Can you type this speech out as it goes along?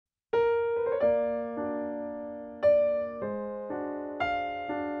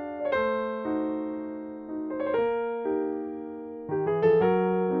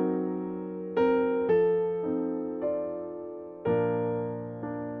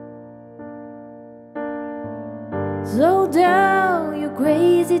Slow down, you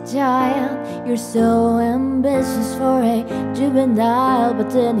crazy child. You're so ambitious for a juvenile. But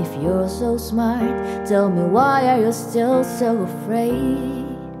then if you're so smart, tell me why are you still so afraid?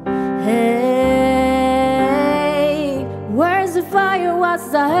 Hey, where's the fire? What's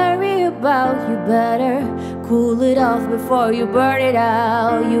the hurry about? You better cool it off before you burn it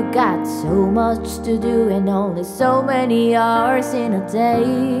out. You got so much to do and only so many hours in a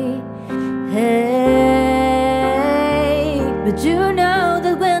day. Hey, but you know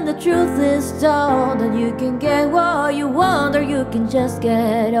that when the truth is told, that you can get what you want or you can just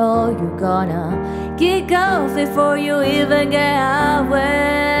get all you're gonna kick off before you even get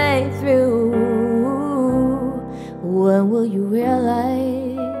halfway through. When will you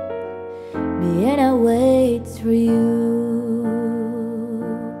realize Vienna waits for you?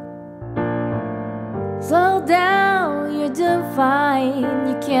 Slow down, you're doing fine.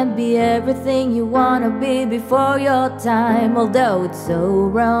 You can't be everything you wanna be before your time. Although it's so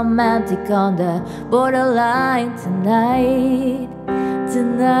romantic on the borderline tonight.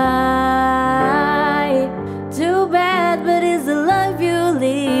 Too bad, but it's the life you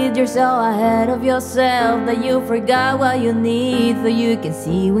lead. You're so ahead of yourself that you forgot what you need. For you can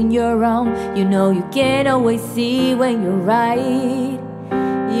see when you're wrong. You know you can't always see when you're right.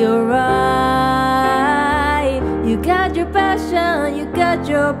 You're right. You got your passion, you got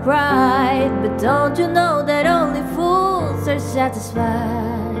your pride. But don't you know that only fools are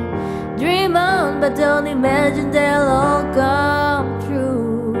satisfied? Dream on, but don't imagine they'll all come true.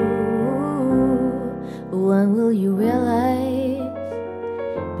 When will you realize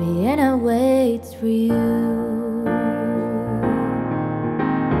Vienna waits for you?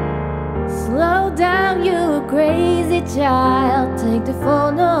 Slow down, you crazy child. Take the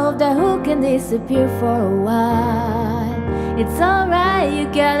phone off the hook and disappear for a while. It's alright, you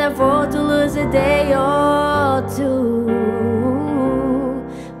can afford to lose a day or two.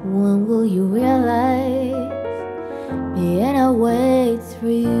 When will you realize Vienna waits for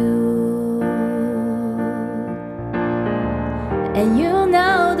you? And you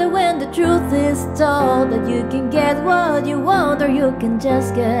know that when the truth is told, that you can get what you want or you can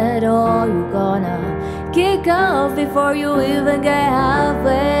just get all you're gonna kick off before you even get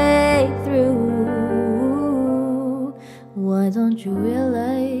halfway through. Why don't you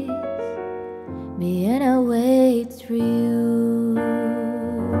realize Vienna waits for you?